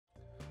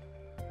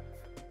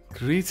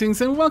Greetings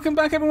and welcome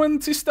back everyone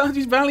to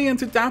Stardew Valley and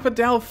to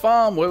Daffodil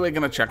Farm, where we're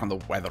going to check on the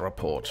weather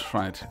report.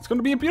 Right, it's going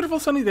to be a beautiful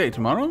sunny day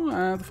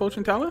tomorrow, the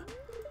fortune teller.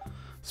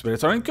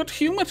 Spirits are in good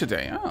humour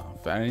today. Oh,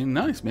 very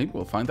nice. Maybe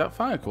we'll find that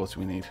fire quartz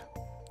we need.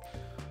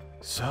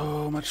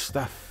 So much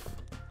stuff.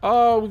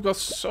 Oh, we've got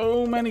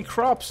so many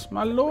crops,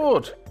 my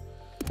lord.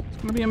 It's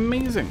going to be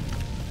amazing.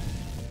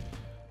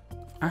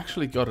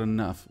 Actually got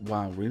enough.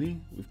 Wow, really?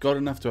 We've got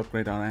enough to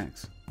upgrade our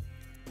axe.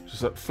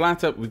 Just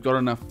flat up, we've got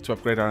enough to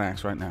upgrade our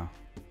axe right now.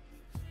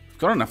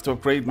 Got enough to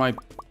upgrade my...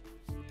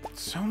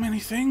 So many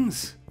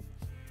things.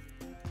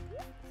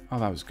 Oh,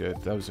 that was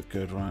good. That was a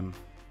good run.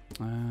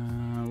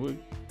 We're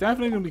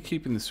definitely going to be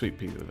keeping the sweet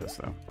pea with us,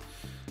 though.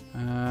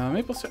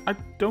 Maple syrup. I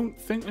don't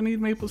think we need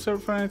maple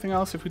syrup for anything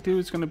else. If we do,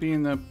 it's going to be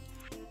in the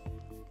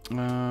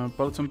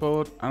bulletin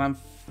board. And I'm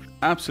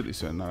absolutely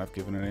certain that I've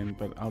given it in,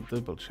 but I'll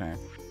double check.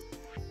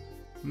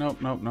 Nope,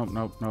 nope, nope,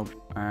 nope,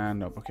 nope. And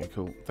nope. Okay,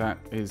 cool. That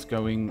is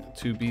going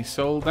to be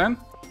sold then.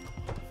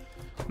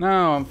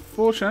 Now,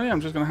 unfortunately, I'm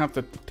just going to have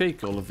to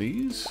take all of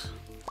these.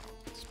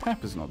 This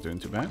pepper's not doing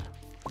too bad.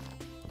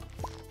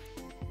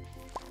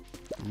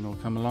 And they'll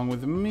come along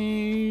with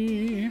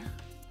me.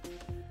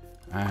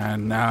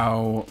 And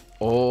now,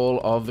 all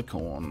of the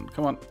corn.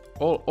 Come on.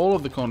 All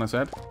of the corn, I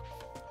said.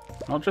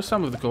 Not just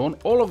some of the corn.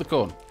 All of the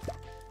corn.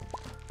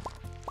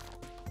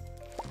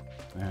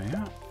 There we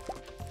are.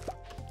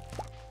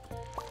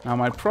 Now,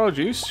 my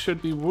produce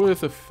should be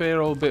worth a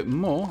fair old bit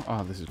more.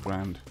 Oh, this is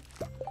grand.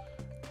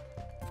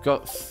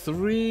 Got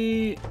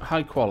 3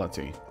 high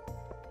quality.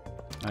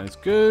 That is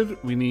good.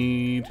 We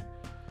need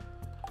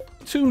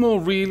 2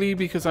 more really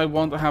because I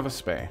want to have a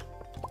spare.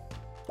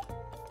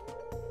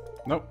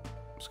 Nope.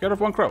 Scared off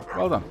 1 crow.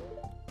 Well done.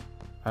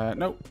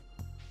 Nope.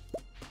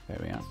 There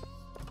we are.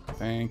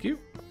 Thank you.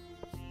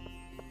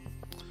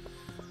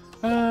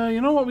 You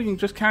know what? We can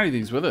just carry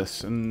these with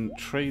us and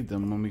trade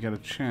them when we get a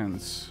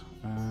chance.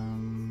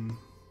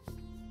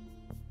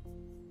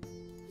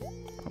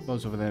 Put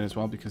those over there as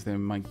well because they're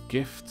my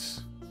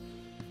gifts.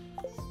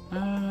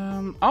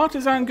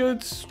 Artisan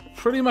goods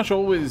pretty much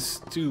always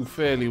do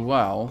fairly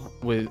well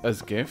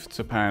as gifts,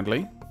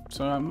 apparently.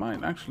 So I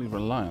might actually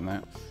rely on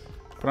that.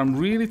 But I'm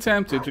really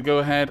tempted to go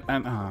ahead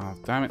and... Ah, oh,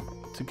 damn it.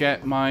 To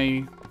get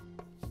my...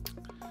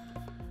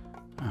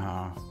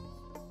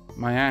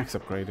 my axe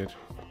upgraded.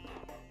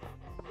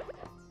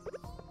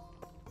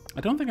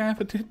 I don't think I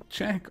ever did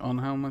check on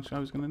how much I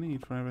was going to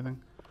need for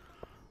everything.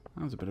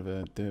 That was a bit of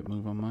a dirt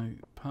move on my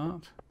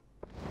part.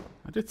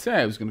 I did say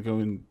I was going to go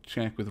and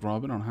check with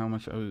Robin on how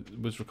much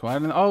was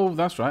required. And oh,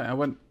 that's right. I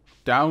went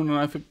down and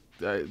I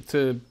forgot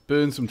to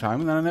burn some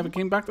time, and then I never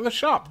came back to the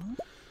shop.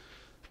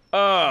 Oh,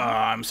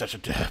 I'm such a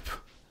derp.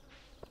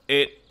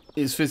 It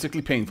is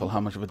physically painful how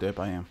much of a derp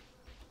I am.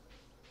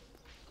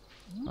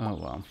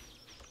 Oh,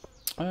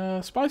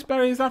 well. Spice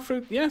berry, is that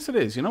fruit? Yes, it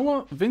is. You know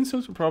what?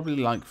 Vincent would probably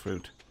like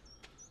fruit.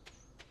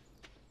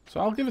 So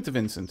I'll give it to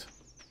Vincent.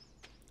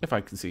 If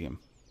I can see him.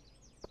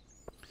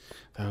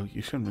 Though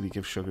you shouldn't really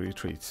give sugary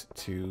treats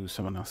to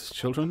someone else's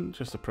children.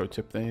 Just a pro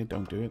tip there,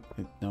 don't do it.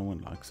 No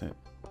one likes it.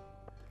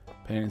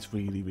 Parents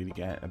really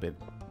get a bit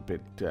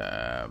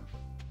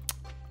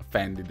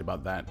offended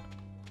about that.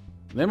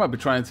 They might be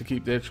trying to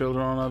keep their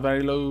children on a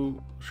very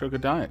low sugar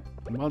diet.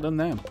 Well done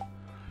them.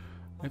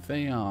 If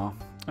they are.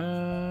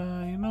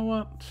 You know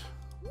what?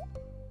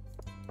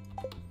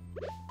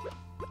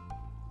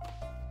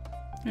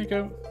 There you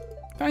go.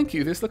 Thank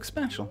you, this looks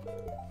special.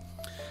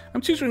 I'm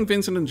tutoring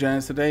Vincent and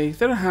Jazz today.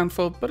 They're a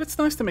handful, but it's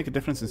nice to make a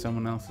difference in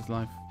someone else's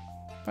life.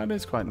 That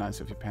is quite nice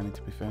of you, Penny,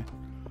 to be fair.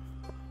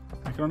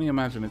 I can only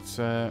imagine it's...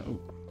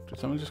 Ooh, did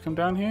someone just come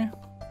down here?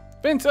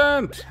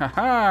 Vincent!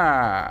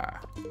 Haha!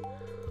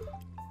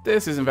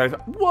 This isn't very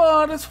fun.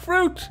 What? It's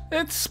fruit!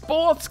 It's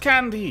sports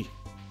candy!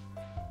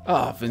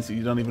 Ah, Vincent,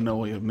 you don't even know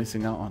what you're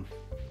missing out on.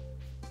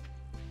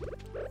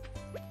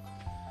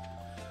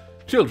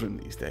 Children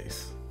these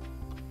days.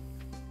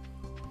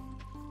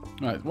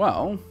 Right,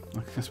 well,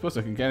 I suppose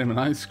I can get him an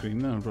ice cream.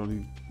 That would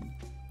probably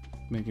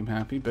make him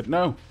happy, but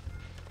no.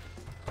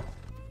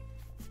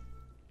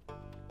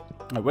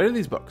 Right, where are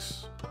these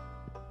books?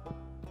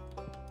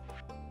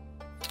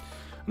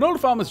 An old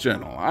farmer's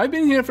journal. I've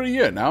been here for a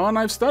year now, and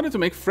I've started to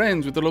make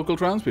friends with the local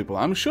townspeople.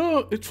 I'm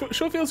sure it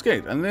sure feels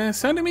great, and they're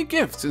sending me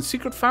gifts and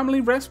secret family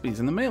recipes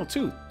in the mail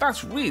too.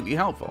 That's really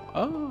helpful.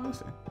 Oh, I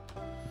see.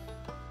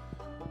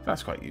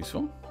 That's quite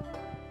useful.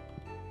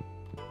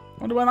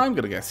 Wonder when I'm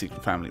going to get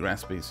secret family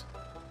recipes.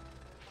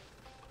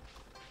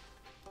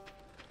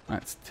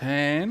 That's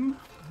 10.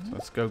 So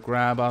let's go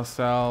grab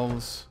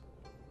ourselves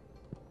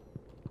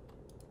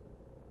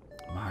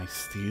my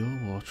steel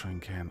watering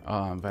can.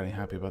 Oh, I'm very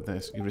happy about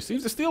this. You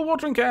received a steel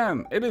watering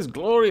can. It is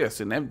glorious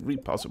in every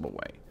possible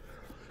way.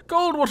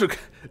 Gold water can.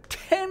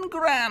 10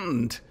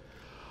 grand.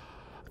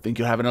 I think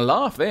you're having a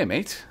laugh there,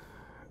 mate.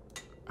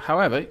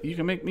 However, you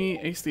can make me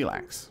a steel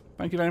axe.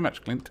 Thank you very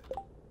much, Clint.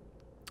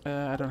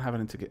 I don't have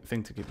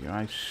anything to give you.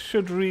 I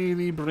should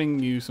really bring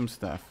you some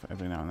stuff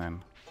every now and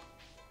then.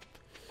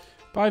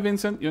 Bye,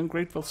 Vincent, you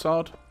ungrateful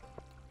sod.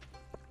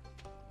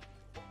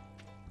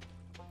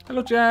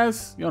 Hello,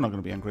 Jazz. You're not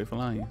going to be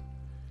ungrateful, are you?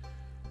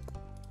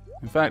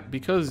 In fact,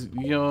 because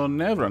you're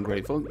never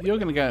ungrateful, you're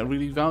going to get a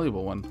really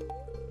valuable one.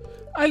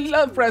 I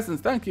love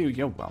presents. Thank you.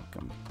 You're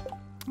welcome.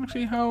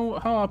 Actually, how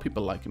are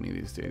people liking me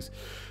these days?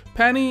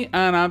 Penny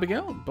and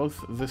Abigail,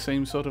 both the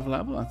same sort of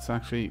level. That's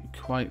actually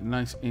quite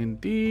nice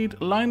indeed.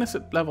 Linus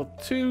at level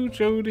 2.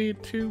 Jody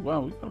at 2.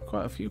 Wow, we've got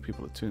quite a few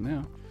people at 2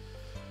 now.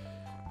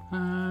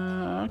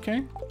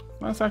 Okay.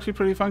 That's actually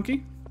pretty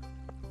funky.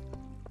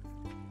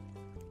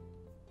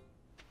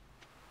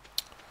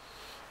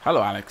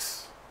 Hello,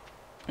 Alex.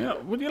 You know,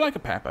 would you like a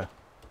pepper?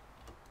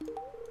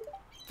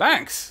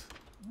 Thanks!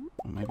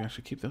 Well, maybe I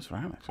should keep those for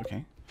Alex.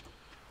 Okay.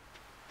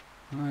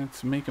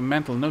 Let's make a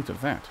mental note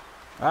of that.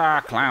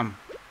 Ah, clam.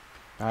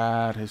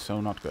 That is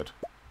so not good.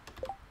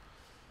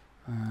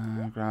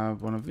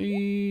 Grab one of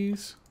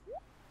these.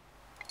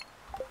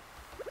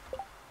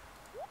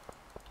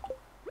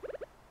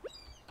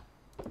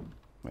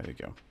 There you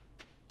go.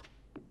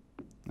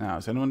 Now,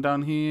 is anyone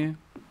down here?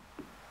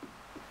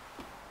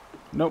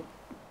 Nope.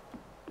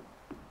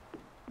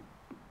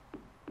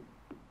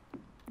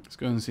 Let's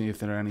go and see if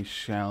there are any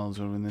shells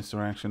over in this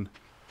direction.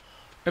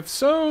 If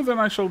so, then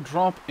I shall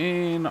drop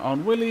in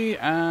on Willy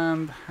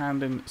and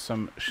hand in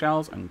some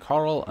shells and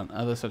coral and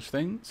other such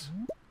things.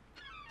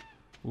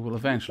 We will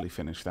eventually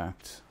finish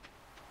that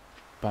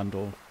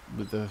bundle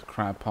with the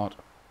crab pot.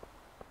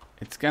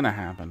 It's gonna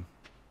happen.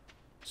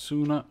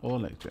 Sooner or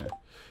later.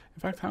 In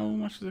fact, how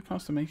much does it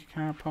cost to make a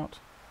crab pot?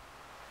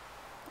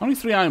 Only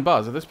 3 iron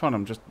bars. At this point,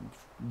 I'm just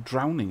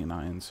drowning in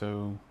iron.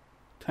 So,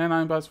 10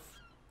 iron bars,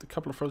 a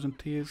couple of frozen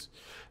tears.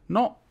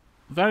 Not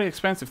very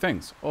expensive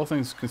things, all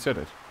things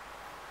considered.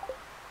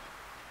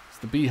 It's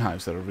the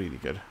beehives that are really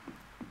good.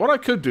 What I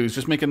could do is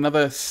just make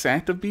another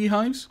set of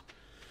beehives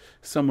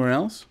somewhere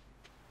else.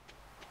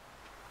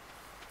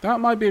 That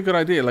might be a good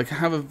idea. Like,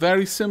 have a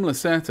very similar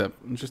setup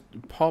and just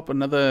pop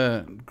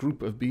another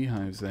group of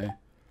beehives there.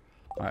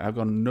 Right, I've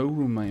got no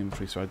room in my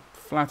inventory, so I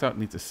flat out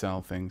need to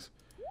sell things.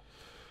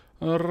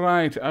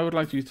 Alright, I would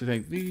like you to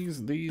take these,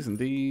 and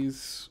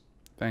these.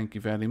 Thank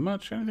you very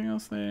much. Anything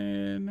else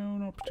there? No,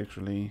 not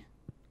particularly.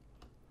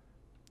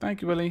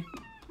 Thank you, Willy.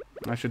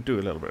 I should do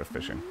a little bit of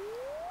fishing.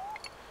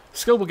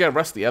 Skill will get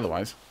rusty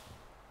otherwise.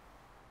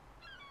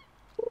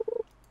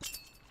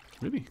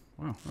 Really?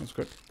 Wow, that was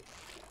good.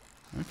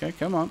 Okay,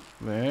 come on.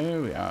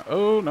 There we are.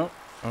 Oh, no.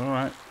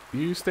 Alright.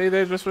 You stay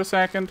there just for a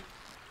second.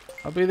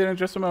 I'll be there in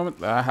just a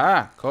moment.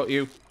 Aha! Caught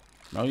you.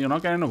 No, you're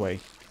not getting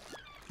away.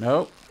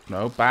 No.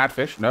 No, bad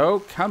fish. No,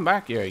 come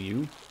back here,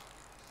 you.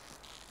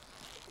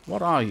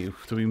 What are you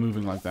to be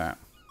moving like that?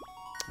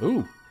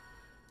 Ooh.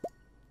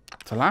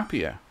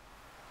 Tilapia.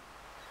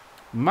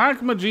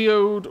 Magma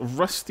geode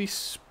rusty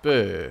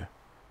spur.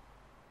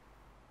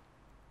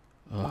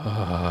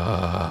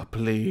 Ah,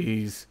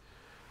 please.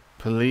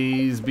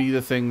 Please be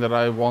the thing that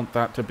I want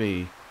that to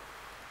be.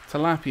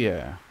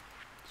 Tilapia.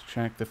 Let's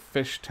check the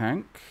fish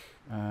tank.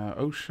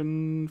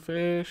 Ocean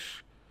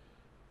fish.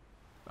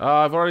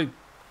 I've already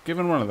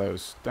given one of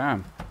those.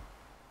 Damn.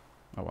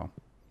 Oh well.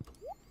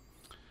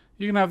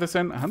 You can have this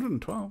in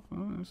 112.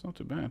 Oh, that's not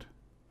too bad.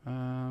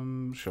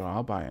 Sure,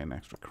 I'll buy an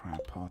extra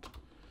crab pot.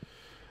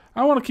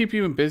 I want to keep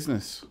you in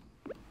business.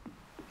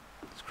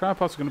 These crab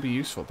pots are going to be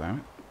useful, damn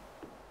it.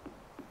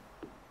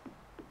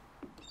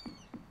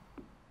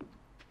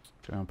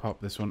 Go and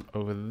pop this one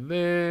over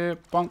there.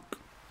 Bonk.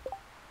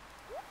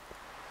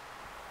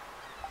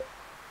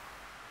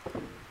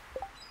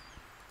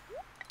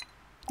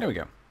 There we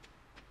go.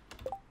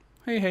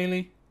 Hey,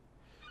 Haley.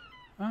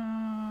 You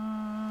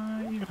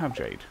can have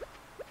Jade.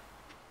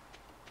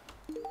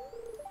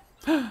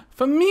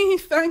 For me,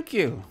 thank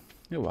you.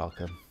 You're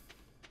welcome.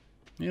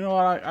 You know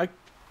what? I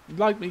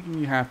like making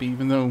you happy,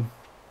 even though,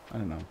 I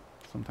don't know,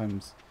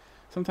 sometimes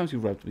you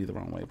rubbed me the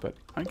wrong way, but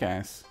I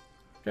guess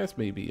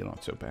maybe you're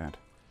not so bad.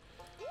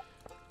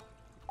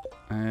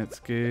 Let's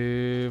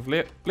give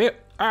Lip.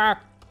 Ah!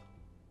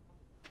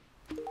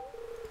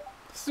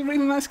 This is a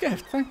really nice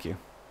gift. Thank you.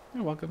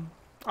 You're welcome.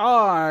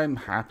 Oh, I'm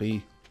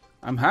happy.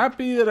 I'm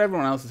happy that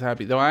everyone else is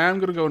happy, though I am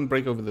going to go and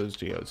break over those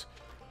geodes.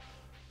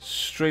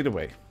 Straight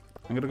away.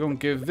 I'm going to go and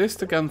give this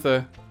to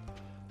Gunther.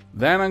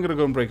 Then I'm going to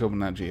go and break open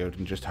that geode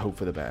and just hope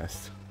for the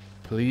best.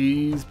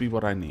 Please be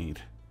what I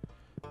need.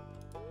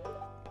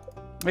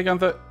 Hey,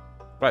 Gunther.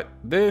 Right,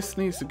 this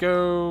needs to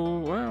go...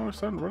 Well, we're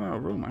starting to run out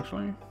of room,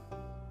 actually.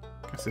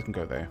 Guess this can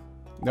go there.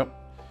 Nope.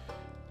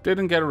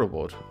 Didn't get a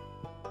reward.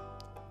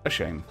 A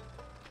shame.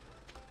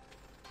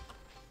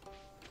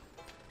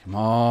 Come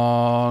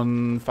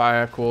on,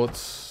 fire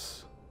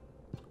quartz.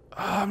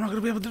 I'm not going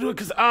to be able to do it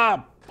because...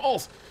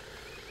 balls!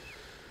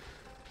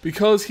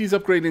 Because he's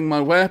upgrading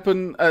my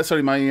weapon...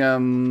 sorry,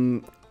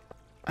 my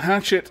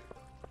hatchet,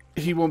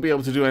 he won't be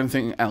able to do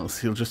anything else.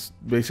 He'll just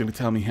basically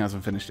tell me he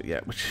hasn't finished it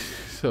yet, which is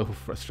so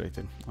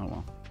frustrating. Oh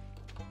well.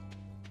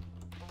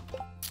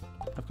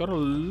 I've got a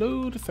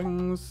load of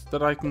things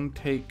that I can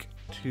take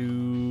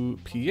to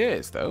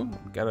Pierre's, though.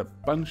 Get a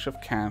bunch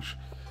of cash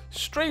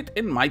straight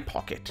in my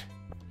pocket.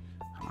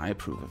 I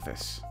approve of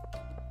this.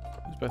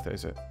 Whose birthday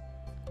is it?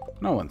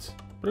 No one's.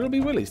 But it'll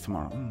be Willy's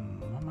tomorrow.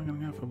 What am I going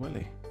to go for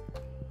Willy?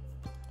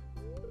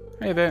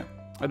 Hey there.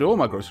 I do all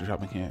my grocery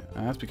shopping here.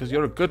 And that's because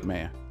you're a good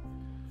mayor.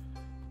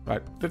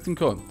 Right, 15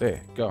 corn.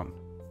 There, gone.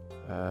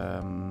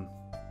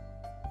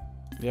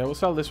 Yeah, we'll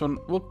sell this one.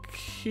 We'll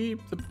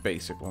keep the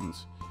basic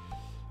ones.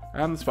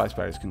 And the spice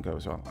berries can go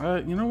as well.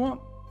 You know what?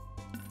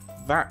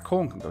 That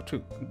corn can go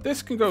too.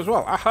 This can go as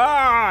well.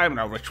 Aha! I'm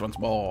now rich once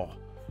more.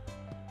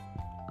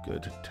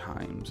 Good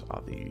times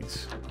are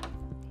these.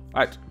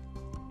 Right.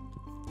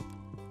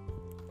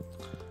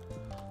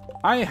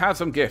 I have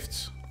some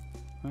gifts.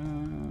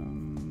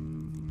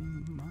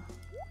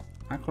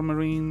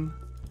 Aquamarine.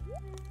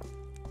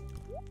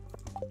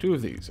 2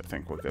 of these, I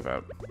think, we'll give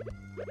out.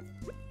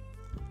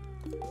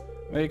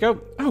 There you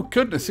go. Oh,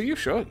 goodness, are you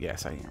sure?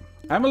 Yes, I am.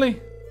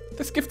 Emily,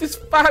 this gift is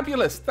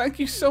fabulous. Thank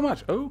you so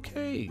much.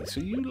 Okay,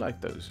 so you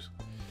like those.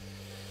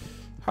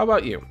 How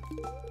about you?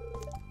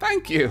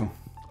 Thank you.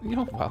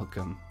 You're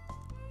welcome.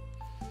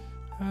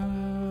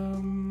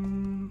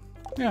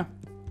 Yeah,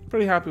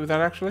 pretty happy with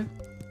that, actually.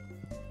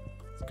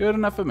 It's good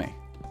enough for me.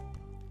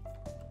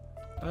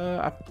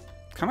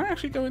 Can I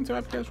actually go into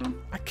Abigail's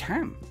room? I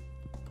can.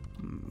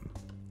 Can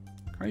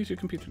I use your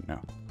computer? No.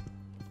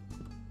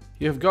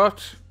 You've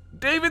got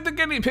David the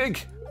guinea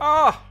pig.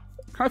 Ah,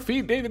 can I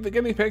feed David the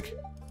guinea pig?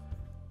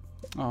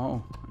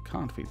 Oh, I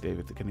can't feed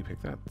David the guinea pig.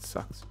 That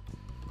sucks.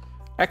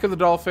 Echo the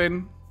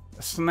dolphin,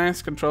 a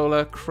SNES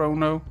controller,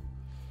 Chrono,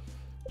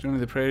 Journey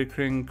of the Prairie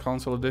King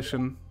console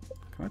edition.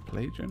 Can I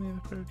play Journey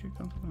of the Prairie King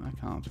console? I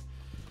can't.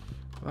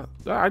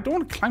 I don't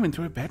want to climb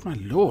into a bed, my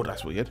lord.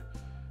 That's weird.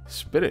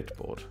 Spirit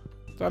board.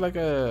 Is that like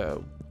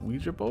a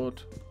Ouija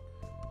board?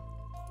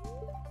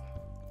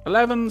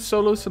 11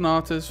 solo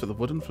sonatas for the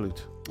wooden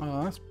flute.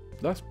 Oh,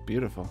 that's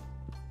beautiful.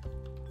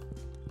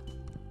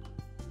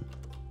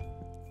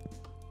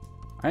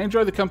 I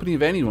enjoy the company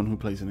of anyone who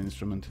plays an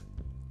instrument.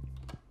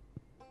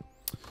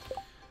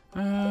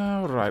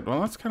 Right, well,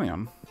 let's carry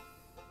on.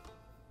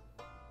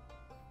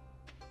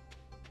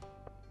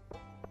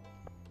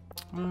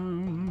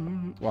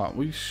 Well,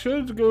 we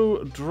should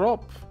go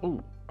drop...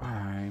 Oh,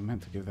 I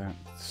meant to give that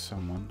to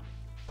someone.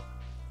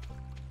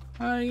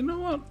 You know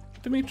what,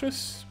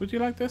 Demetrius? Would you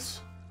like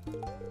this?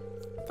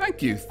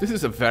 Thank you. This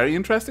is a very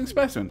interesting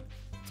specimen.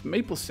 It's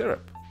maple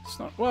syrup. It's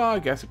not... Well, I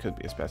guess it could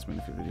be a specimen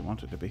if you really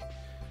want it to be.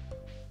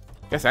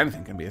 I guess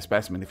anything can be a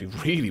specimen if you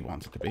really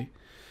want it to be.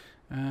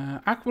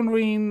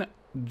 Aquamarine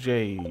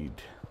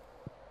Jade.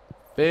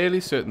 Fairly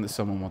certain that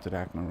someone wanted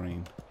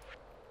aquamarine.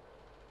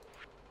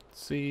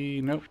 Let's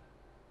see, nope.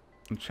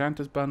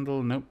 Enchanter's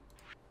bundle, nope.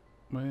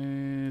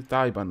 Where's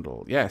dye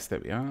bundle? Yes, there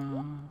we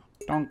are.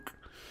 Donk.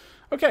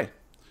 Okay,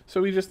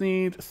 so we just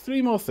need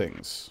 3 more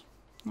things.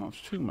 Not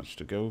too much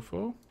to go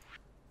for.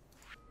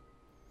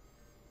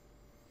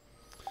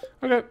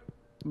 Okay,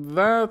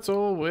 that's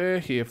all we're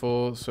here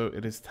for. So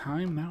it is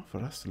time now for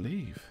us to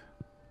leave.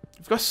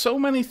 We've got so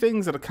many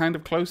things that are kind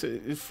of close.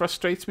 It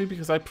frustrates me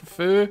because I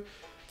prefer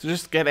to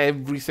just get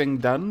everything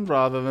done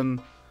rather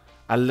than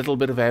a little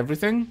bit of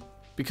everything.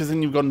 Because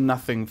then you've got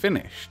nothing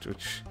finished,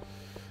 which,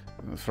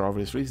 for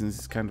obvious reasons,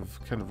 is kind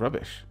of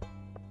rubbish.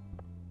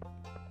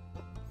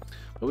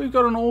 But we've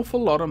got an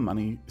awful lot of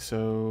money,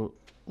 so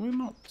we're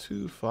not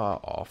too far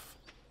off.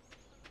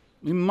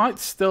 We might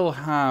still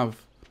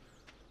have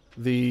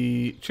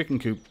the chicken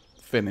coop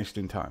finished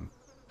in time.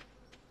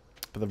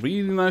 But the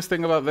really nice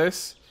thing about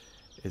this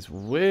is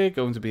we're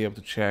going to be able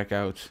to check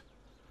out...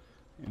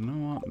 You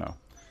know what? No.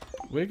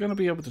 We're going to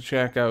be able to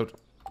check out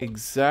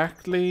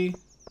exactly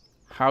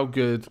how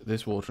good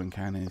this watering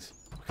can is.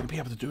 We're going to be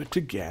able to do it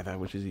together,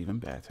 which is even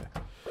better.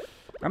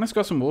 And it's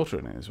got some water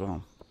in it as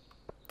well.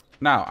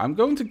 Now, I'm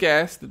going to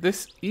guess that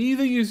this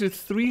either uses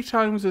 3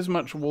 times as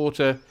much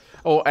water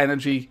or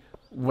energy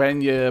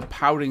when you're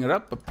powering it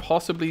up, but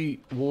possibly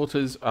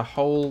waters a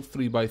whole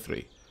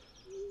 3x3.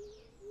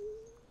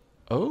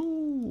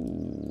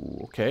 Oh,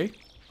 okay.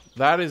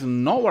 That is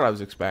not what I was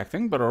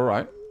expecting, but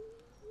alright.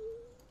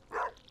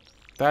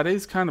 That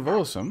is kind of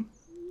awesome.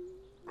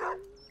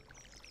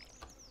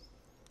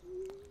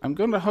 I'm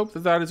going to hope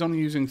that that is only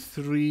using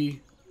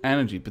 3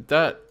 energy, but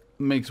that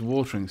makes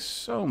watering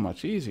so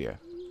much easier.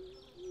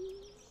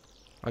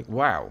 Like,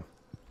 wow.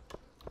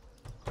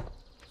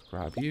 Let's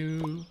grab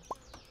you.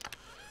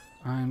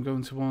 I'm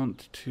going to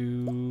want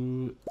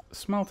to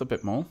smelt a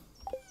bit more.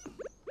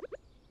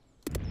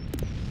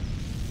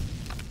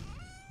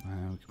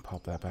 We can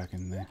pop that back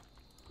in there.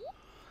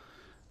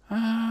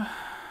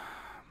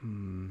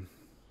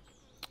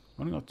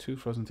 Only got 2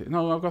 frozen tea.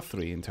 No, I've got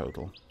 3 in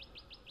total.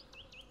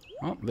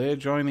 Well, they're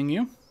joining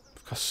you.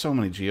 I've got so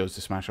many geos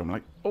to smash. I'm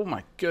like, oh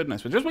my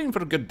goodness. We're just waiting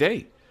for a good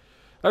day.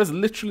 That is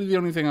literally the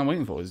only thing I'm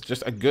waiting for. Is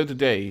just a good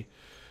day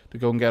to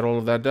go and get all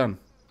of that done.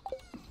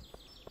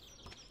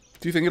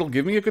 Do you think it'll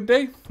give me a good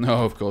day?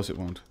 No, of course it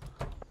won't.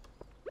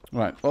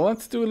 Right, well,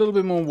 let's do a little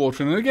bit more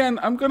watering. And again,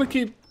 I'm going to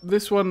keep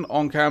this one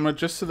on camera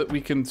just so that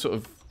we can sort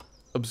of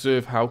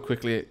observe how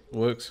quickly it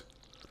works.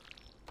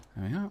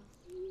 There we are.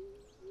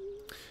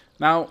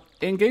 Now,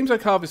 in games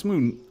like Harvest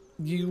Moon,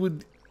 you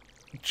would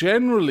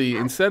generally,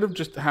 instead of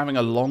just having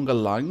a longer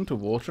line to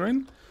water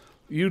in,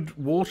 you'd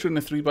water in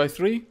a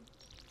 3x3.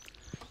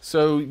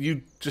 So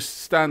you just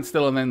stand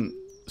still and then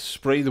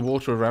spray the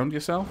water around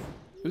yourself.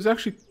 It was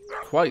actually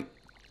quite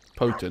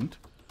potent.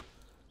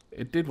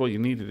 It did what you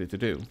needed it to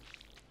do.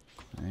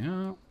 There you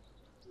are.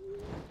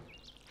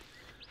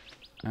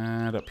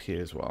 And up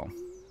here as well.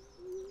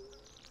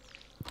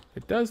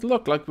 It does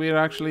look like we're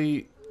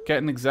actually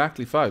getting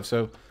exactly 5.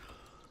 So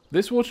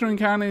this watering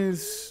can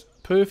is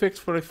perfect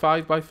for a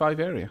 5x5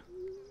 area.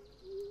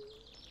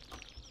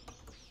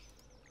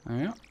 There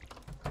we are.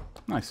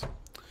 Nice.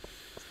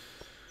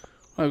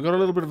 Right, we've got a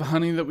little bit of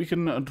honey that we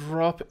can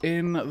drop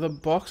in the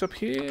box up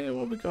here.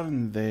 What have we got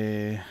in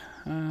there?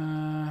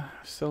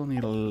 Still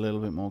need a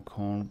little bit more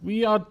corn.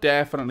 We are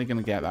definitely going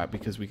to get that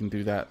because we can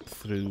do that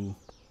through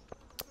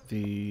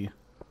the...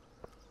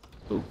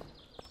 Ooh.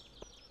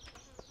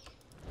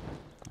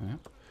 Yeah.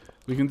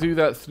 We can do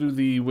that through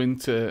the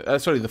winter...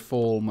 sorry, the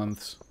fall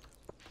months.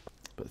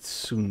 But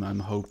soon I'm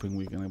hoping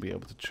we're going to be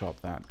able to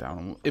chop that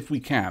down. If we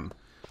can,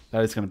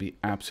 that is going to be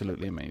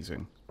absolutely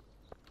amazing.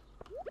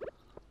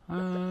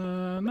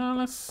 No,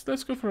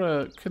 let's go for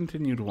a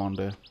continued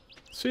wander.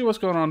 See what's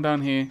going on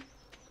down here.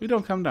 We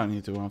don't come down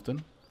here too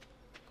often.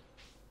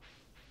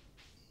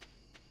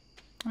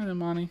 Hi there,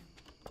 Marnie.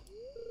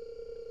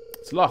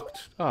 It's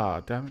locked.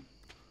 Ah, damn it.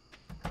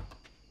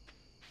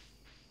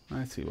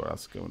 Let's see what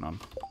else is going on.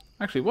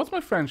 Actually, what's my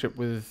friendship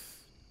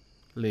with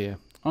Leah?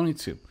 Only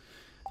 2.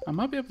 I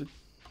might be able to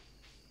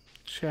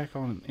check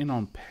in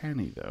on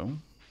Penny, though.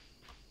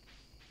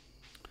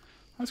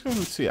 Let's go and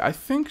see. I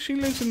think she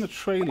lives in the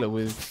trailer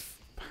with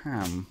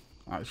Pam.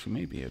 Actually,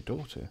 maybe her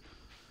daughter.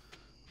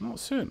 I'm not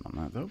certain on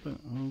that, though, but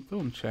we'll go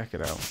and check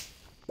it out.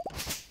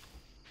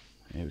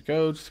 Here we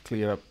go, just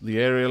clear up the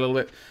area a little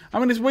bit. I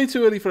mean, it's way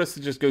too early for us to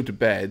just go to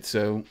bed,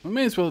 so we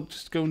may as well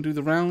just go and do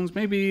the rounds.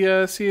 Maybe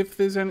see if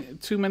there's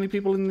too many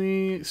people in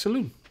the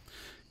saloon.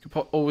 You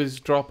could always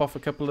drop off a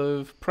couple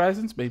of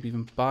presents, maybe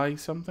even buy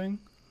something.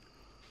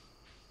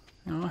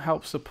 You know,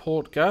 help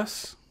support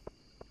Gus.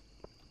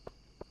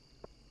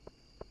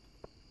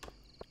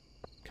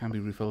 Can be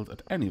refilled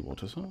at any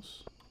water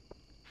source.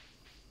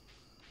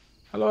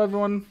 Hello,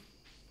 everyone.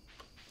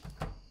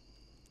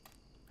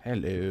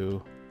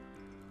 Hello.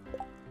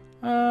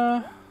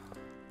 Go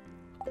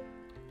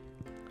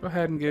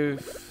ahead and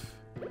give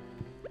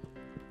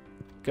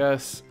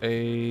Gus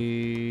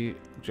a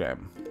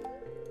gem.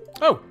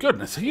 Oh,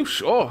 goodness, are you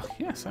sure?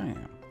 Yes, I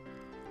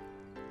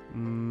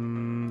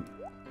am.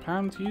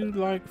 Pam, do you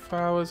like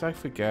flowers? I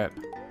forget.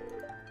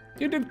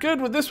 You did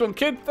good with this one,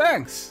 kid.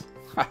 Thanks.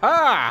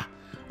 Haha!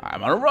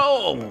 I'm on a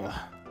roll.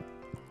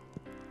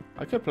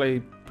 I could play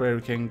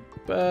Prairie King,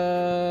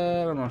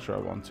 but I'm not sure I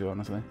want to,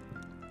 honestly.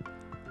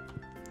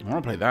 I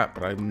want to play that,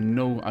 but I have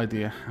no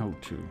idea how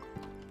to.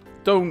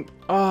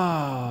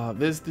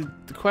 There's the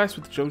quest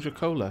with Jojo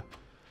Cola.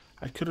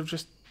 I could have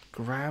just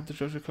grabbed the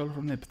Jojo Cola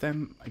from there, but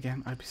then,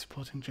 again, I'd be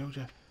supporting Jojo.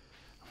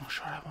 I'm not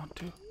sure I want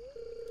to.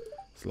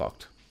 It's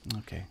locked.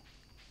 Okay.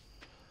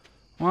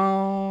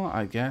 Well,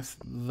 I guess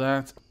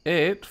that's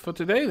it for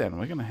today, then.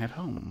 We're going to head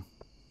home.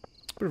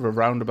 Bit of a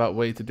roundabout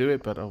way to do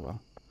it, but oh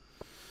well.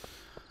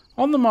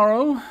 On the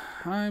morrow,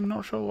 I'm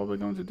not sure what we're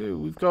going to do.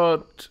 We've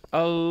got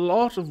a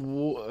lot of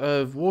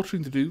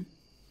watering to do.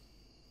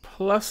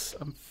 Plus,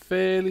 I'm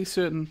fairly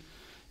certain...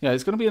 Yeah,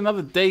 it's going to be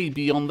another day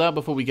beyond that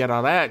before we get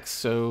our axe.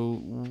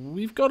 So,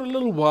 we've got a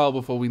little while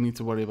before we need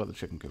to worry about the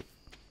chicken coop.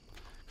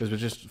 Because we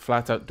just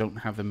flat out don't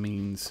have the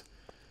means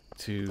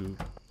to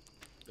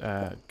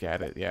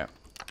get it yet.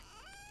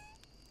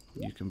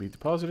 You can be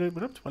deposited.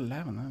 We're up to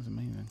 11. That's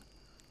amazing.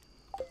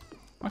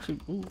 Actually,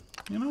 ooh,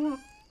 you know what?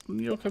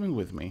 You're coming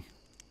with me.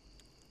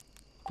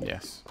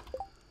 Yes.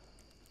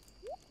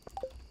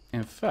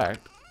 In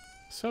fact,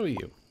 so are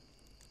you.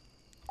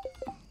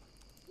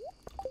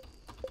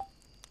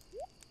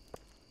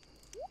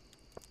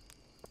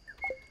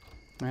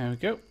 There we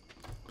go.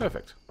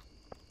 Perfect.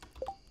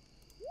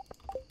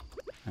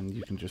 And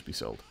you can just be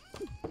sold.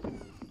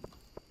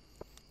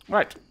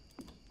 Right.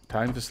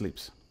 Time for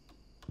sleeps.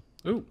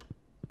 Ooh,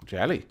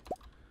 jelly.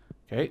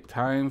 Okay,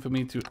 time for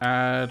me to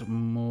add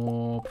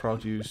more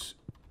produce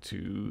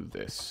to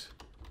this.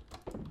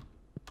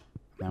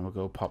 Now we'll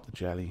go pop the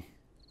jelly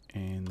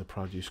in the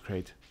produce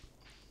crate.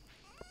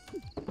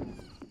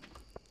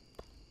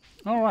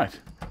 Alright,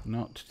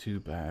 not too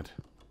bad.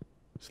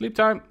 Sleep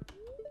time!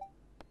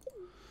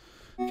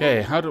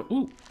 Okay,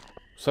 ooh,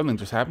 something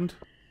just happened.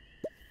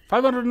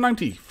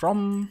 590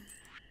 from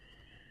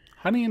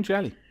honey and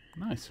jelly.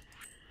 Nice.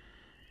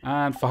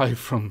 And 5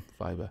 from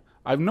fiber.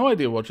 I have no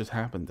idea what just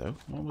happened, though.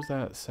 What was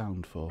that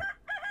sound for?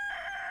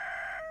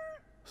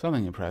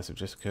 Something impressive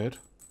just occurred.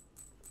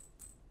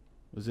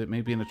 Was it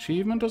maybe an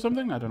achievement or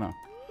something? I don't know.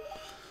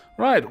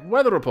 Right,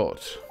 weather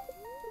report.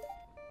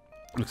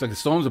 Looks like the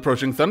storm's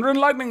approaching. Thunder and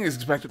lightning is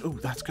expected. Oh,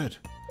 that's good.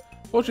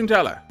 Fortune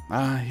teller.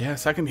 Ah,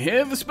 yes, I can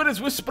hear the spirits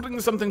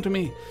whispering something to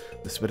me.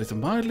 The spirits are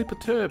mildly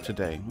perturbed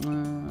today.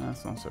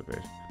 That's not so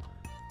great.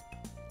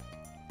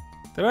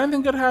 Did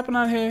anything good happen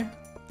out here?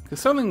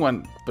 Because something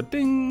went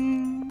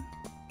ba-ding.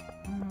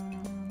 No,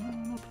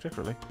 not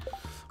particularly.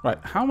 Right,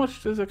 how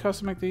much does it cost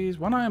to make these?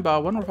 1 iron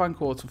bar, 1 refined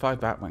quartz, and 5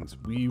 bat wings.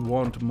 We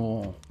want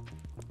more.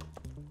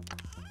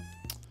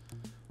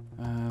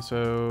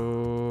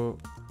 So...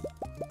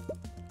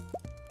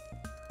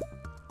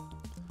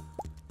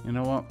 You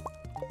know what?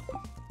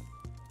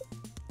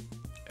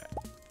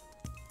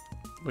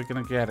 We're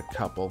going to get a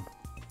couple.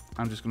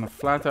 I'm just going to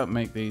flat out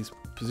make these,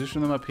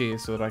 position them up here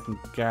so that I can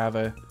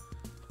gather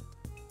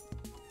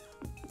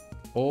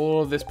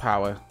all of this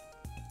power.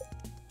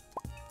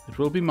 It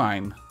will be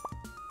mine.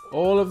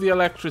 All of the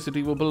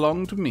electricity will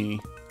belong to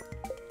me.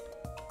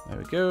 There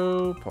we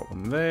go. Pop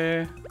one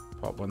there.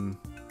 Pop one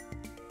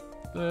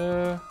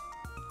there.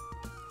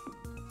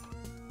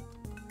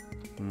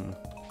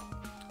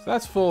 So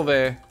that's 4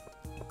 there.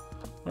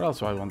 Where else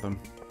do I want them?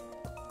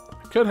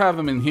 I could have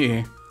them in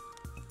here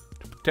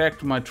to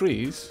protect my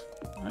trees.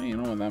 Oh, you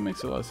know what? That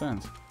makes a lot of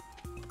sense.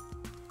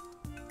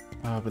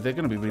 But they're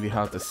going to be really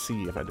hard to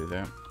see if I do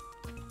that.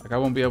 Like, I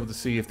won't be able to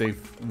see if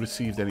they've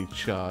received any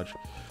charge.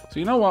 So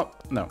you know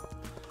what? No.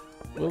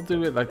 We'll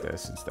do it like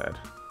this instead.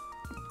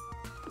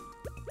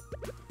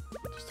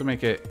 Just to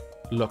make it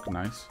look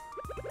nice.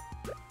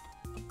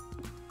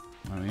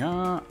 There we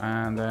are.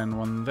 And then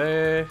one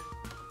there.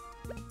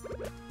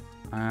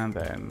 And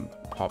then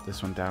pop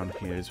this one down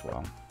here as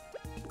well.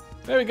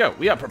 There we go.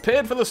 We are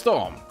prepared for the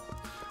storm.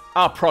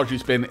 Our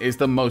produce bin is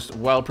the most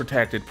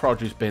well-protected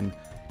produce bin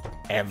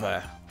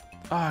ever.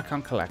 Oh, I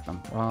can't collect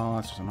them. Well,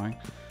 that's just annoying.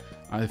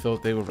 I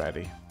thought they were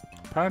ready.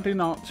 Apparently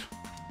not.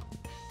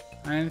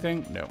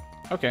 Anything? No.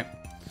 Okay.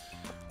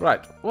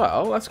 Right.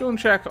 Well, let's go and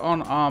check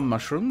on our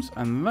mushrooms.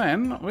 And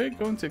then we're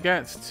going to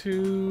get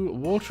to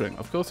watering.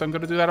 Of course, I'm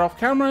going to do that off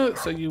camera,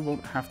 so you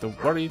won't have to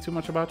worry too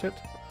much about it.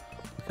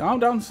 Calm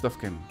down,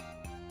 Stuffkin.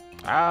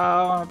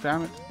 Ah,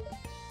 damn it.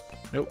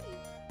 Nope.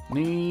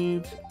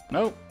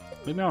 Nope.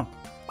 Leave me alone.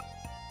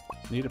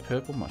 Need a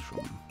purple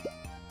mushroom.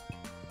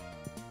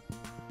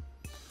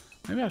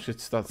 Maybe I should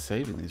start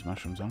saving these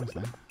mushrooms,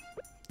 honestly.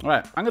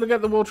 Alright, I'm going to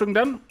get the watering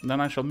done. Then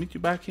I shall meet you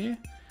back here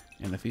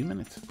in a few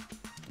minutes.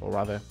 Or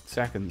rather,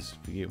 seconds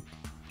for you.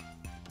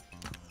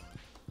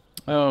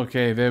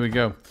 Okay, there we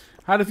go.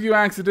 Had a few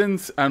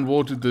accidents and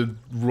watered the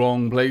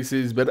wrong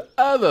places. But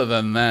other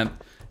than that,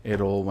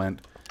 it all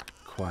went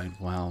quite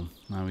well.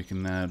 Now we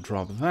can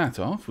drop that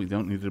off. We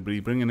don't need to be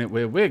bringing it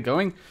where we're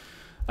going.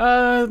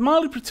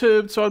 Mildly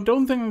perturbed, so I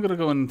don't think I'm going to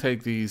go and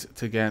take these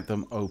to get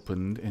them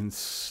opened.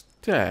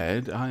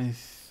 Instead, I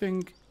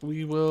think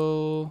we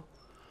will...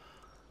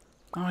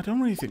 Oh, I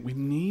don't really think we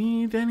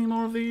need any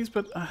more of these,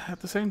 but at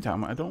the same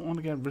time, I don't want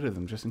to get rid of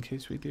them just in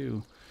case we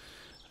do.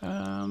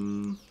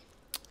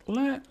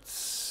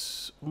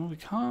 Let's... Well, we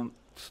can't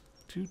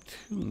do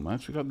too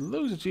much. We've got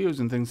loads of geos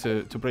and things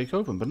to break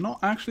open, but not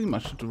actually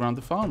much to do around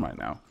the farm right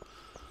now.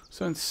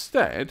 So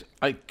instead,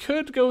 I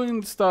could go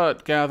and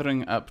start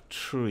gathering up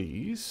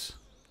trees.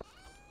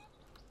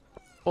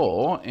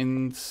 Or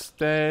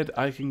instead,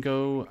 I can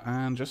go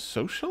and just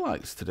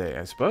socialize today,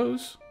 I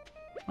suppose.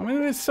 I mean,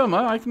 it is summer.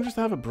 I can just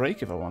have a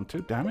break if I want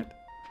to, damn it.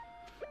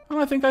 And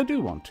I think I do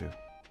want to.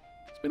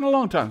 It's been a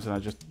long time since I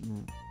just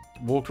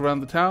walked around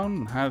the town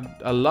and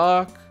had a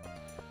lark,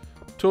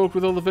 talked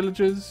with all the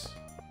villagers.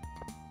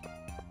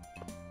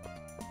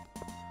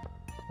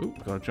 Ooh,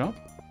 got a job.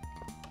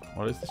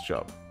 What is this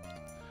job?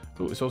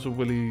 Oh, it's also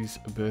Willie's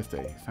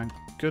birthday. Thank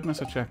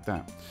goodness I checked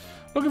that.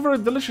 Looking for a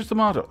delicious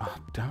tomato. Oh,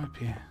 damn it,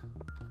 Pierre.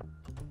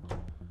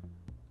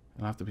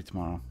 It'll have to be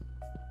tomorrow.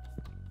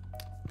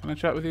 Can I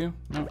chat with you?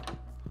 No.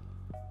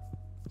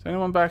 Is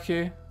anyone back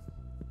here?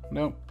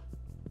 No.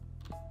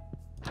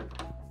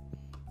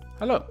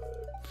 Hello.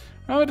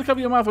 Remember to cover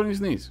your mouth when you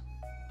sneeze.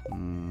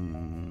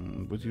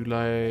 Would you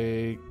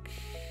like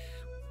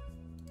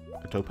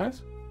a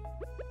topaz?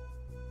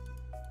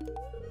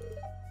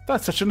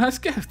 That's such a nice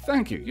gift.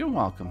 Thank you. You're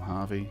welcome,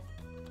 Harvey.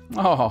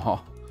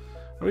 Oh,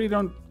 I really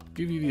don't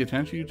give you the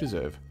attention you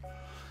deserve.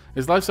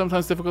 Is life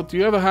sometimes difficult? Do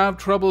you ever have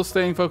trouble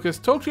staying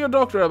focused? Talk to your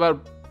doctor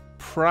about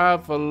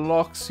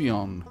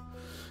Pravaloxion.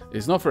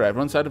 It's not for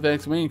everyone. Side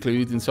effects may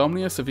include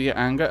insomnia, severe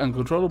anger,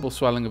 uncontrollable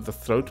swelling of the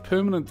throat,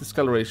 permanent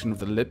discoloration of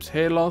the lips,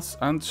 hair loss,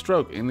 and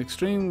stroke. In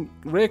extreme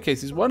rare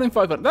cases, 1 in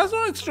 500. That's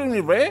not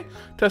extremely rare.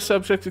 Test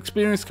subjects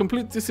experience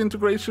complete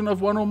disintegration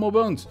of 1 or more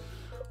bones.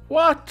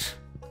 What?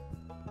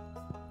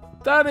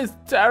 That is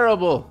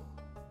terrible.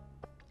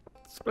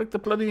 It's like the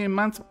bloody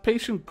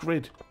emancipation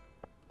grid.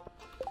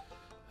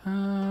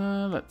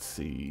 Let's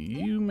see.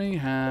 You may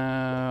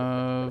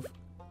have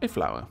a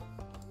flower.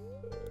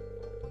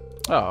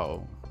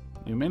 Oh,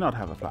 you may not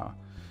have a flower.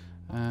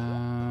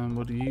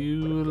 Would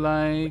you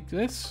like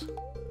this?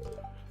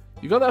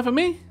 You got that for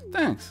me?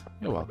 Thanks.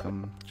 You're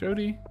welcome.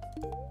 Jody.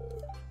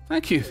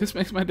 Thank you. This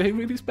makes my day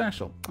really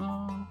special.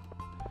 Oh,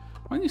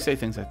 when you say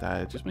things like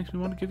that, it just makes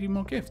me want to give you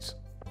more gifts.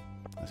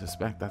 I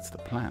suspect that's the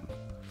plan.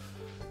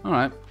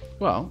 Alright,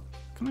 well,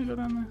 can I go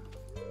down there?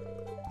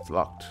 It's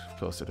locked. Of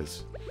course it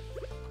is.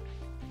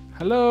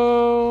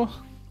 Hello?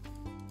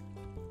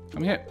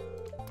 I'm here.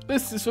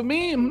 This is for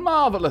me?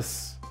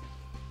 Marvelous.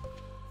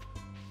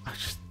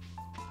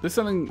 There's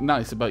something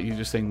nice about you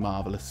just saying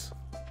marvelous.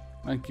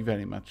 Thank you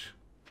very much.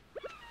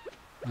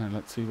 Alright,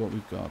 let's see what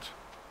we've got.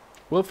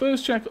 We'll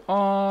first check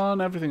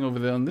on everything over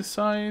there on this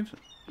side.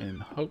 in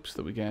hopes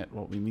that we get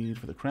what we need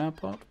for the crab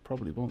pot.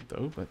 Probably won't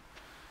though, but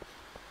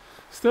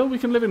still we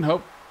can live in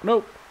hope.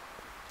 Nope.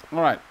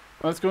 Alright,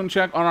 let's go and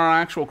check on our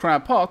actual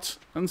crab pots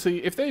and see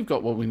if they've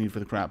got what we need for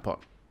the crab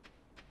pot.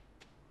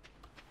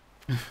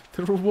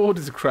 The reward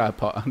is a crab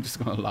pot. I'm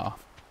just going to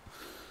laugh.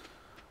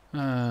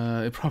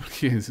 It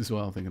probably is as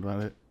well, thinking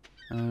about it.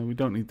 We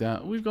don't need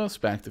that. We've got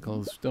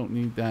spectacles. Don't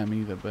need them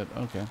either, but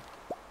okay.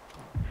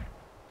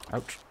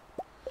 Ouch.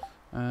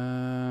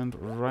 And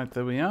right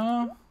there we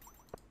are.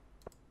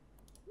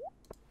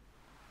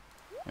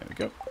 There we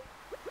go.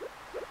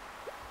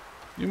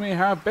 You may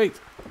have bait.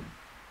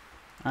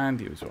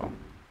 And you as well.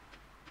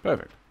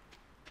 Perfect.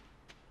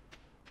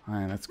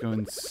 Alright, let's go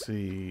and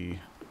see.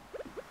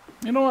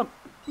 You know what?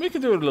 We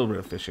could do a little bit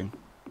of fishing.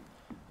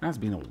 That's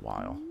been a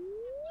while.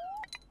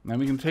 Then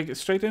we can take it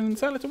straight in and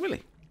sell it to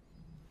Willy.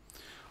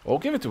 Or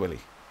give it to Willy.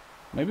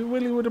 Maybe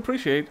Willy would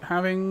appreciate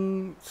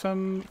having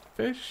some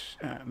fish.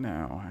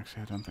 No,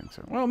 actually I don't think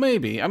so. Well,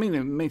 maybe. I mean,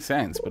 it makes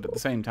sense, but at the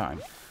same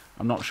time,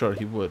 I'm not sure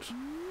he would,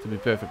 to be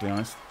perfectly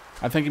honest.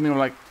 I think he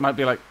might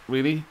be like,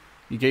 really?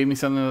 You gave me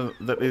something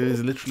that it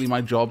is literally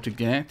my job to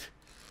get?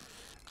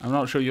 I'm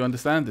not sure you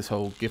understand this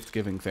whole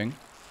gift-giving thing.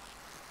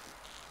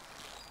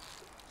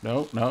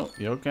 No,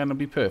 you're going to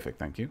be perfect,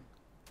 thank you.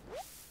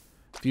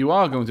 If you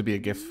are going to be a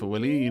gift for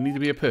Willy, you need to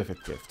be a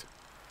perfect gift.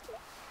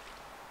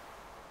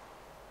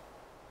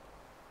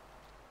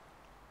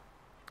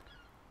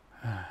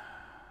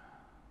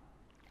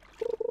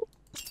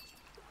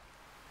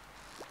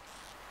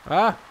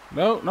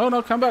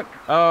 No, come back.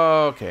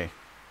 Okay.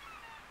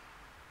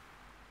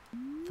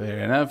 Fair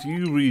enough,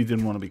 you really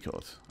didn't want to be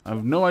caught. I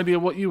have no idea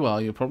what you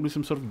are. You're probably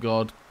some sort of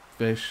god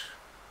fish.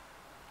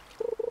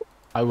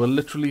 I will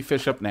literally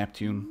fish up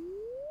Neptune.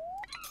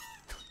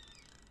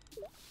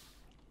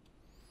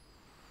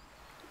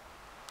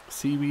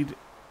 Seaweed,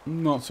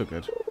 not so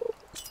good.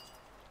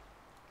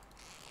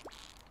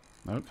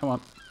 No, come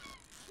on.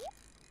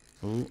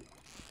 Oh,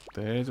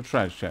 there's a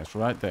treasure chest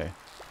right there.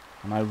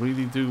 And I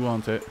really do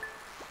want it.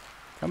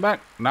 Come back.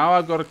 Now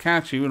I've got to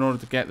catch you in order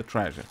to get the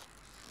treasure.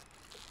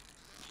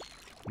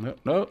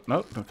 No,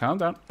 calm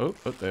down. Oh,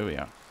 there we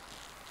are.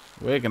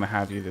 We're going to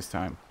have you this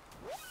time.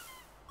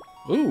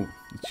 Ooh,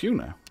 a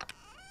tuna.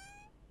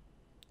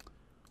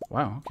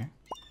 Wow, okay.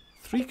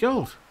 3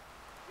 gold.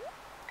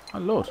 My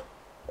lord.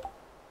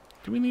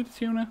 Do we need a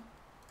tuna?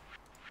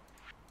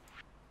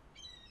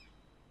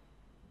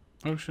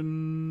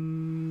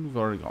 Ocean. We've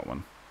already got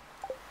one.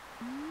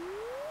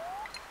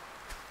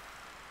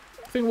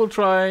 I think we'll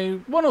try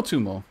 1 or 2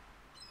 more.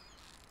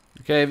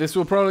 Okay, this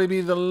will probably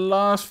be the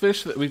last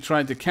fish that we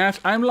tried to catch.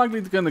 I'm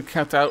likely going to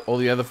cut out all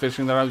the other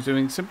fishing that I was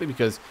doing simply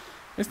because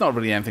it's not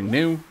really anything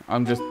new.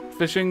 I'm just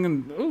fishing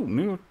and... Ooh,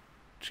 new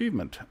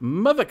achievement.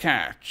 Mother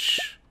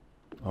catch.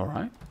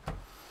 Alright.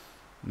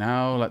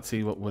 Now, let's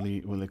see what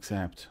Willy will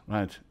accept.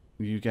 Right.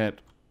 You get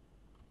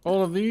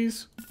all of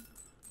these.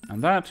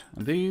 And that.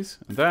 And these.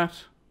 And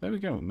that. There we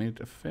go. Made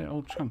a fair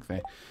old chunk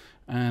there.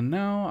 And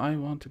now I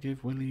want to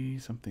give Willy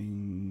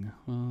something.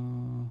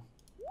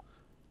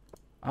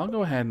 I'll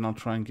go ahead and I'll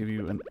try and give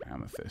you an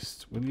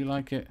amethyst. Will you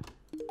like it?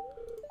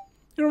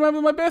 You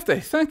remember my birthday.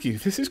 Thank you.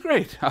 This is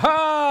great.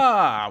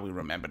 Ha-ha! We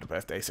remembered the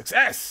birthday.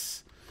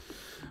 Success!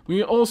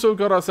 We also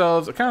got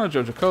ourselves a can of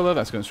Jojo Cola.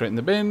 That's going straight in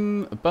the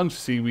bin. A bunch of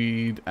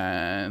seaweed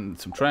and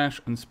some trash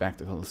and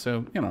spectacles.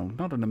 So, you know,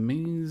 not an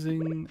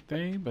amazing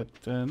day, but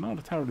not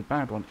a terribly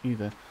bad one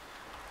either.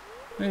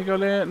 There you go,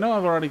 Leah. No,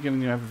 I've already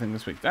given you everything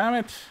this week. Damn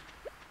it.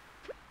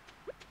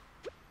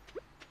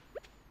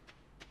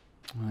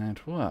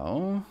 Right,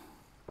 well...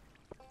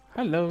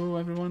 Hello,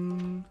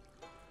 everyone.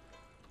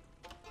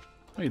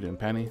 How you doing,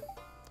 Penny?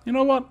 You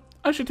know what?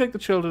 I should take the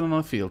children on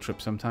a field trip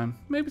sometime.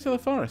 Maybe to the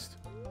forest.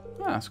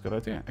 Ah, that's a good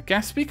idea. A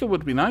guest speaker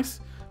would be nice.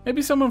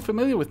 Maybe someone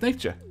familiar with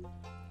nature.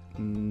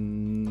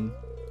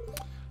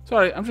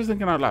 Sorry, I'm just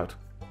thinking out loud.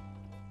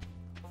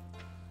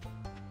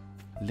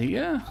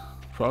 Leah?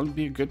 Probably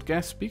be a good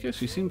guest speaker.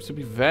 She seems to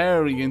be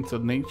very into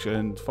nature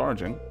and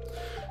foraging.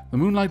 The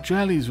moonlight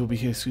jellies will be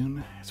here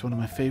soon. It's one of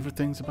my favorite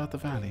things about the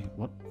valley.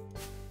 What?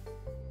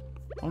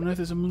 On earth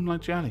is a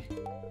moonlight jelly?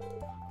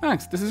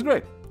 Thanks, this is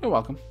great. You're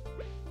welcome.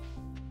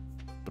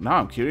 But now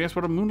I'm curious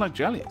what a moonlight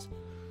jelly is.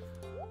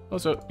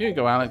 Also, here you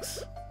go,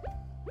 Alex.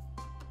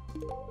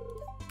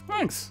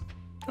 Thanks.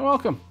 You're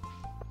welcome.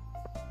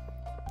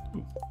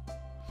 Ooh.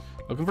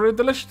 Looking for a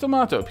delicious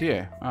tomato,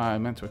 Pierre. I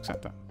meant to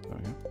accept that. There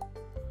we go.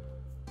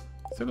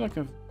 Is it like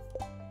a...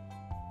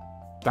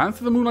 Dance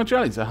to the moonlight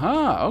jellies.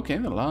 Aha! Okay,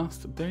 the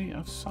last day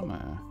of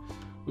summer.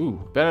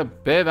 Ooh, better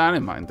bear that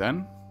in mind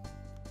then.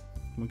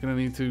 We're going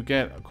to need to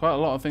get quite a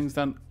lot of things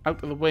done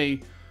out of the way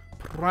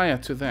prior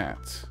to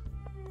that.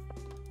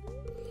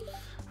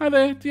 Hi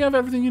there, do you have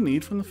everything you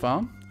need from the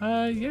farm?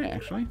 Yeah,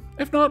 actually.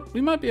 If not,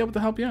 we might be able to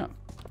help you out.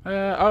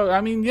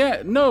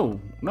 Yeah, no,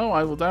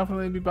 I will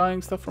definitely be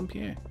buying stuff from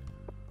Pierre.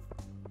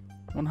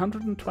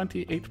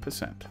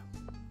 128%.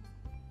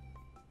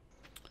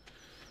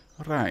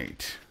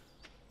 Right.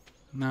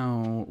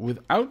 Now,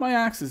 without my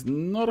axe, there's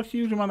not a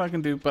huge amount I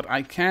can do, but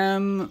I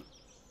can...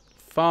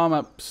 farm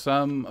up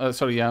some,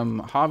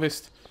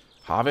 harvest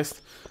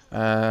harvest.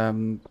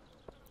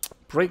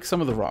 Break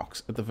some of the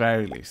rocks, at the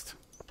very least.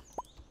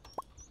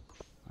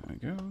 There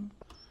we go.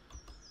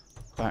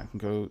 That can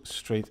go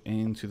straight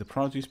into the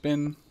produce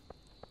bin.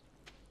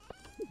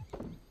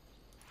 In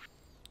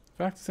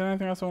fact, is there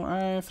anything else I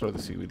want? Throw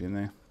the seaweed in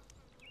there.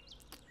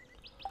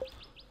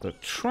 The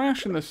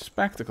trash and the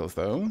spectacles,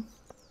 though.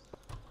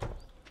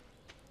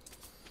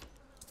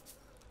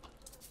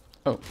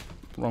 Oh,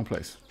 wrong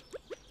place.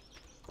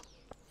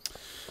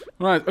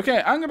 Right,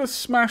 okay, I'm going to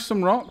smash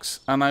some rocks,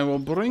 and I will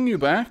bring you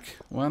back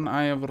when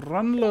I have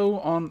run low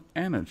on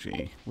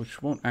energy,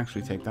 which won't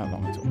actually take that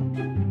long at all.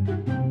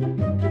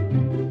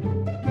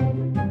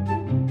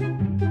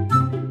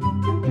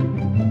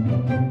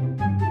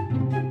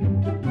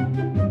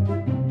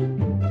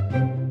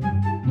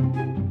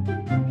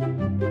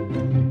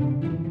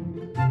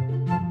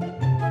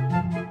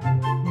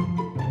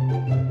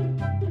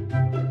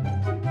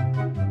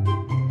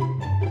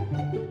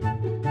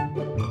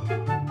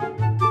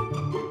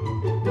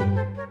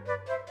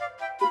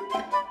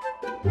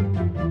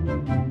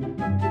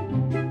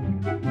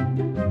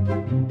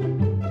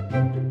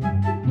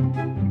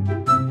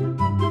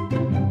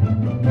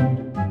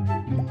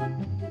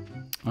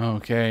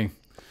 Okay.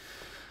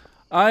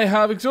 I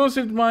have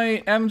exhausted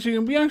my energy,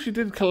 and we actually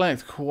did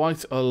collect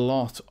quite a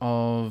lot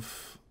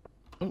of...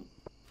 Oh,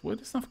 where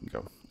did stuff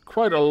go?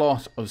 Quite a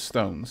lot of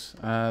stones.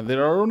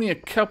 There are only a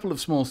couple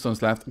of small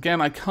stones left. Again,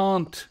 I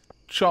can't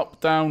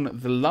chop down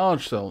the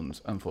large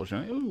stones,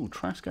 unfortunately. Ooh,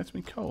 trash gets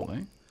me coal,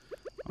 eh?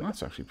 Well,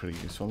 that's actually pretty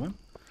useful then.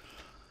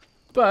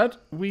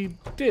 But we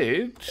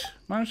did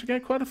manage to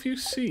get quite a few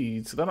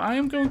seeds that I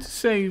am going to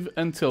save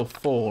until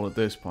fall at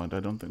this point. I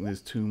don't think there's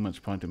too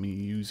much point in me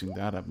using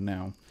that up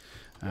now.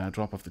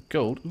 Drop off the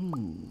gold.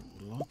 Ooh,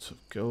 lots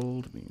of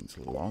gold means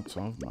lots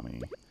of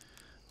money.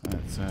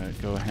 Let's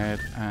go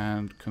ahead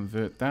and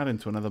convert that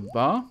into another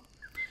bar.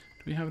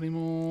 Do we have any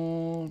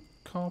more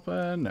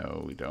copper?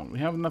 No, we don't. We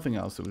have nothing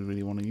else that we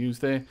really want to use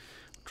there.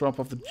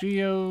 Drop off the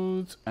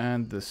geodes,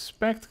 and the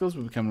spectacles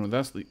will be coming with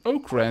us. The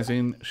oak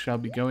resin shall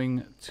be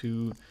going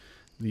to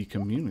the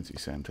community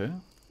center.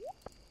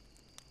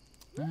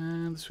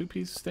 And the sweet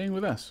peas staying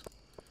with us.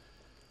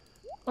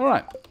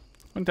 Alright,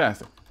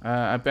 fantastic.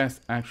 I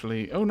best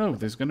actually... Oh no,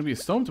 there's going to be a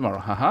storm tomorrow.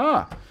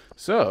 Haha!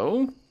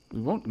 So,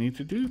 we won't need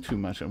to do too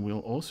much, and we'll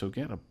also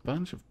get a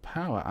bunch of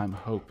power, I'm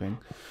hoping.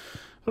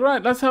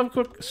 Alright, let's have a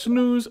quick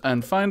snooze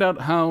and find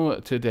out how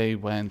today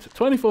went.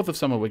 24th of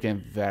summer, we're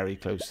getting very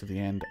close to the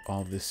end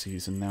of this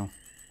season now.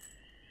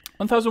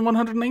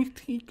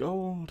 1,180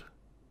 gold.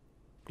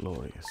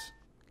 Glorious.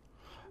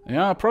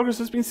 Yeah, progress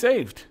has been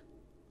saved.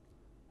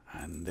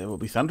 And there will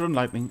be thunder and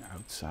lightning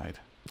outside.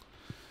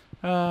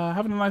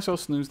 Having a nice old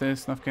snooze there,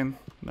 Snufkin.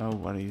 No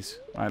worries.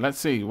 Alright, let's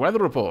see. Weather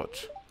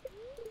report.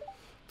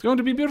 It's going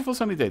to be a beautiful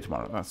sunny day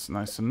tomorrow. That's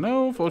nice to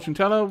know. Fortune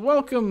teller,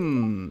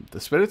 welcome. The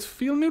spirits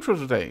feel neutral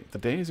today. The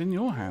day is in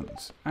your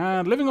hands.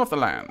 And living off the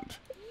land.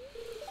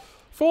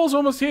 Fall's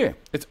almost here.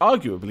 It's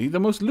arguably the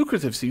most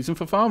lucrative season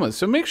for farmers,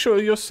 so make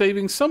sure you're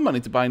saving some money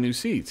to buy new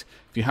seeds.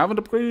 If you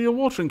haven't upgraded your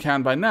watering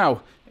can by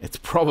now, it's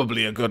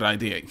probably a good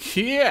idea.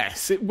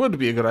 Yes, it would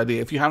be a good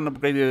idea if you haven't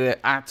upgraded it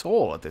at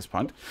all at this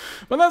point.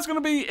 But that's going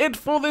to be it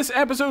for this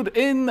episode.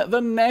 In the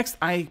next,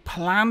 I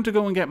plan to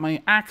go and get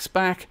my axe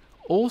back.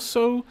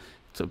 Also,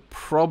 to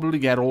probably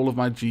get all of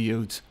my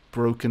geodes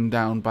broken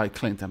down by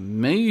Clint.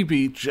 And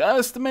maybe,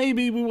 just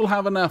maybe, we will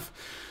have enough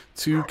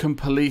to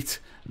complete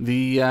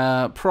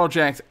the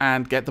project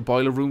and get the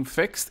boiler room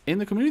fixed in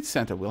the community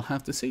center. We'll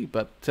have to see.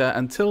 But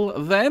until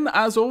then,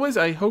 as always,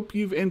 I hope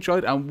you've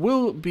enjoyed and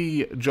will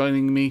be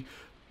joining me.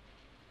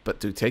 But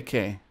do take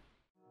care.